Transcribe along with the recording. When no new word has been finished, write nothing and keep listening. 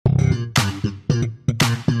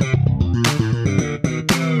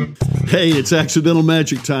Hey, it's Accidental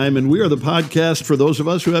Magic time, and we are the podcast for those of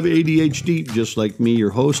us who have ADHD, just like me, your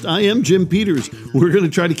host. I am Jim Peters. We're going to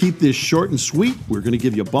try to keep this short and sweet. We're going to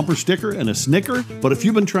give you a bumper sticker and a snicker. But if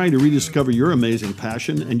you've been trying to rediscover your amazing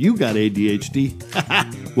passion and you got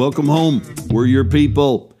ADHD, welcome home. We're your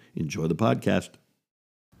people. Enjoy the podcast.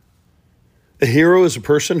 A hero is a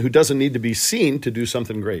person who doesn't need to be seen to do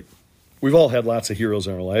something great. We've all had lots of heroes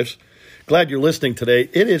in our lives. Glad you're listening today.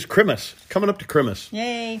 It is Christmas, coming up to Christmas.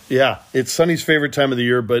 Yay. Yeah, it's Sonny's favorite time of the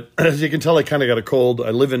year, but as you can tell, I kind of got a cold.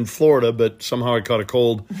 I live in Florida, but somehow I caught a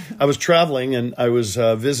cold. I was traveling, and I was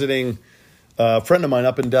visiting a friend of mine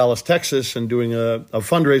up in Dallas, Texas, and doing a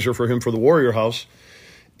fundraiser for him for the Warrior House.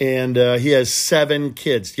 And he has 7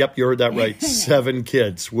 kids. Yep, you heard that right. 7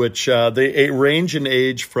 kids, which they range in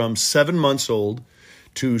age from 7 months old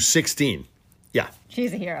to 16. Yeah.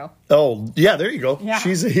 She's a hero. Oh, yeah, there you go. Yeah.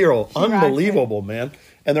 She's a hero. Unbelievable, man.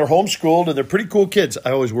 And they're homeschooled, and they're pretty cool kids.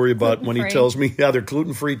 I always worry about Gluten-free. when he tells me, yeah, they're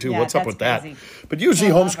gluten-free too. Yeah, What's up that's with that? crazy. But usually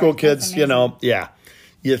I love homeschool her. kids, That's you know, yeah.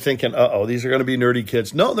 You're thinking, uh-oh, these are going to be nerdy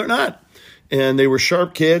kids. No, they're not. And they were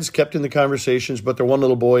sharp kids, kept in the conversations, but their one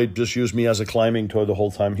little boy just used me as a climbing toy the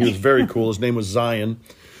whole time. He was very cool. His name was Zion.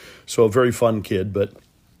 So a very fun kid, but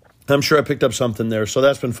I'm sure I picked up something there, so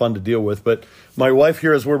that's been fun to deal with. But my wife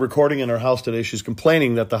here, as we're recording in our house today, she's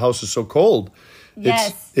complaining that the house is so cold.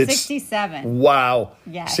 Yes, 67. Wow.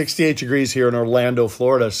 Yes. 68 degrees here in Orlando,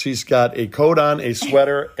 Florida. She's got a coat on, a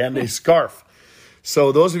sweater, and a scarf.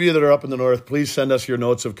 So those of you that are up in the north, please send us your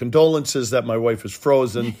notes of condolences that my wife is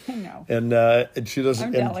frozen. No. And she doesn't.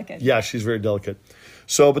 I'm delicate. Yeah, she's very delicate.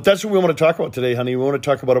 So, but that's what we want to talk about today, honey. We want to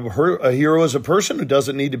talk about a hero as a person who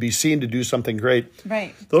doesn't need to be seen to do something great.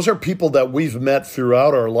 Right. Those are people that we've met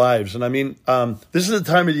throughout our lives. And I mean, this is the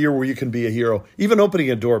time of the year where you can be a hero. Even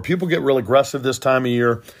opening a door. People get real aggressive this time of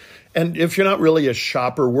year. And if you're not really a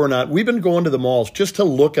shopper, we're not. We've been going to the malls just to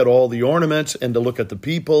look at all the ornaments and to look at the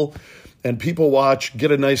people. And people watch,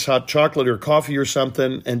 get a nice hot chocolate or coffee or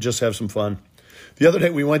something, and just have some fun. The other day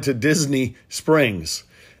we went to Disney Springs.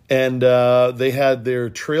 And they had their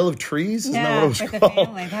Trail of Trees. Isn't that what it was with called? the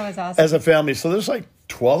family. That was awesome. As a family. So there's like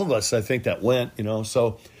 12 of us, I think, that went, you know.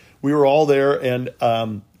 So we were all there. And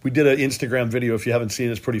we did an Instagram video, if you haven't seen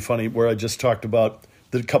it, it's pretty funny, where I just talked about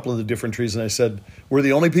the couple of the different trees. And I said, we're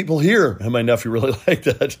the only people here. And my nephew really liked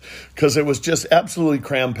that because it was just absolutely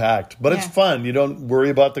cram-packed. But it's fun. You don't worry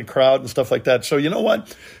about the crowd and stuff like that. So you know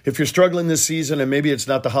what? If you're struggling this season and maybe it's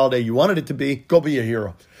not the holiday you wanted it to be, go be a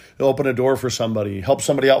hero. Open a door for somebody, help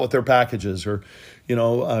somebody out with their packages, or, you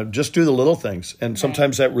know, just do the little things. And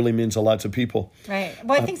sometimes that really means a lot to people. Right.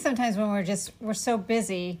 Well, I think sometimes when we're so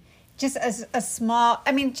busy, just a small,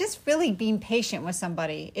 just really being patient with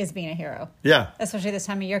somebody is being a hero. Yeah. Especially this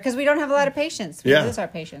time of year, because we don't have a lot of patience. We lose our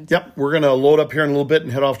patience. Yep. We're going to load up here in a little bit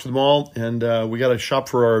and head off to the mall. And we got to shop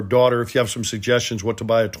for our daughter. If you have some suggestions what to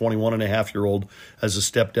buy a 21-and-a-half-year-old as a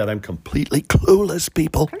stepdad, I'm completely clueless,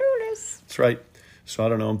 people. Clueless. That's right. So I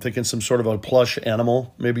don't know. I'm thinking some sort of a plush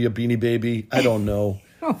animal, maybe a Beanie Baby. I don't know.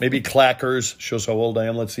 Maybe Clackers. Shows how old I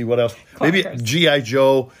am. Let's see what else. Maybe G.I.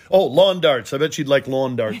 Joe. Oh, lawn darts. I bet you'd like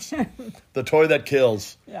lawn darts. The toy that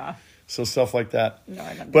kills. Yeah. So stuff like that. No,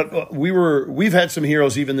 I don't. But we've had some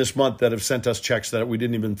heroes even this month that have sent us checks that we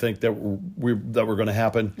didn't even think that were going to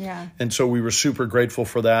happen. Yeah. And so we were super grateful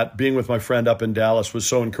for that. Being with my friend up in Dallas was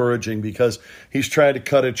so encouraging because he's trying to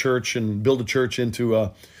cut a church and build a church into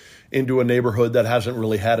a neighborhood that hasn't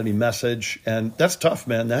really had any message. And that's tough,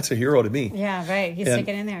 man. That's a hero to me. Yeah, right. He's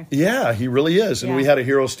sticking in there. Yeah, he really is. And we had a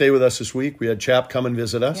hero stay with us this week. We had Chap come and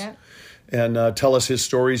visit us and tell us his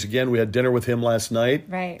stories again. We had dinner with him last night.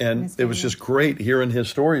 Right. And it was just great hearing his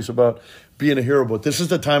stories about being a hero. But this is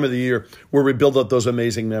the time of the year where we build up those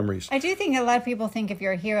amazing memories. I do think a lot of people think if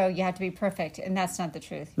you're a hero, you have to be perfect, and that's not the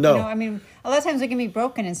truth. No. A lot of times we can be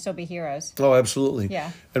broken and still be heroes. Oh, absolutely. Yeah.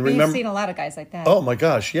 And We've remember, seen a lot of guys like that. oh my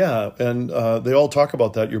gosh, yeah. And they all talk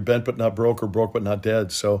about that. You're bent but not broke, or broke but not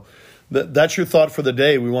dead. So that's your thought for the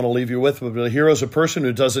day. We want to leave you with. A hero is a person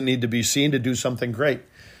who doesn't need to be seen to do something great.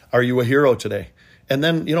 Are you a hero today? And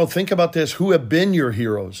then, think about this. Who have been your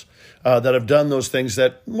heroes that have done those things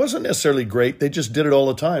that wasn't necessarily great? They just did it all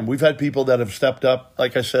the time. We've had people that have stepped up,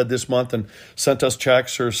 like I said, this month and sent us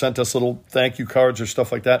checks or sent us little thank you cards or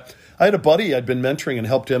stuff like that. I had a buddy I'd been mentoring and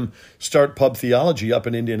helped him start Pub Theology up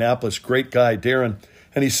in Indianapolis. Great guy, Darren.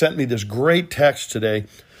 And he sent me this great text today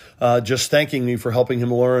just thanking me for helping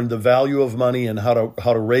him learn the value of money and how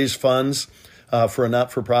to raise funds for a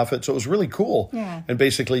not-for-profit. So it was really cool. Yeah. And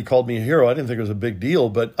basically he called me a hero. I didn't think it was a big deal,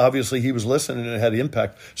 but obviously he was listening and it had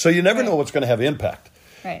impact. So you never know what's going to have impact.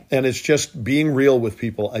 Right. And it's just being real with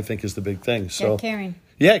people, I think, is the big thing. So caring.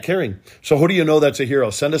 Yeah, caring. So who do you know that's a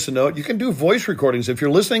hero? Send us a note. You can do voice recordings. If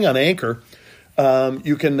you're listening on Anchor,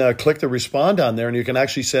 you can click the respond on there, and you can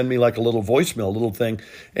actually send me like a little voicemail, a little thing.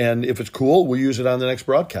 And if it's cool, we'll use it on the next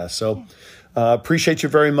broadcast. So appreciate you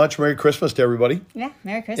very much. Merry Christmas to everybody. Yeah,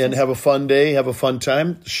 Merry Christmas. And have a fun day. Have a fun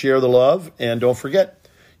time. Share the love. And don't forget,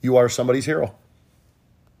 you are somebody's hero.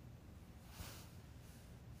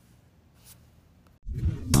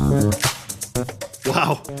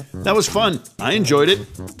 Wow, that was fun. I enjoyed it.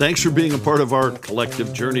 Thanks for being a part of our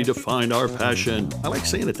collective journey to find our passion. I like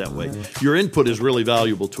saying it that way. Your input is really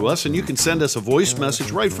valuable to us, and you can send us a voice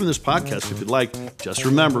message right from this podcast if you'd like. Just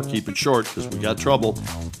remember, keep it short because we got trouble.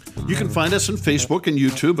 You can find us on Facebook and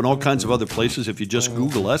YouTube and all kinds of other places if you just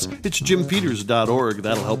Google us. It's jimpeters.org.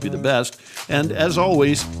 That'll help you the best. And as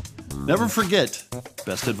always, never forget,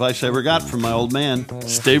 best advice I ever got from my old man,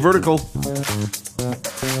 stay vertical.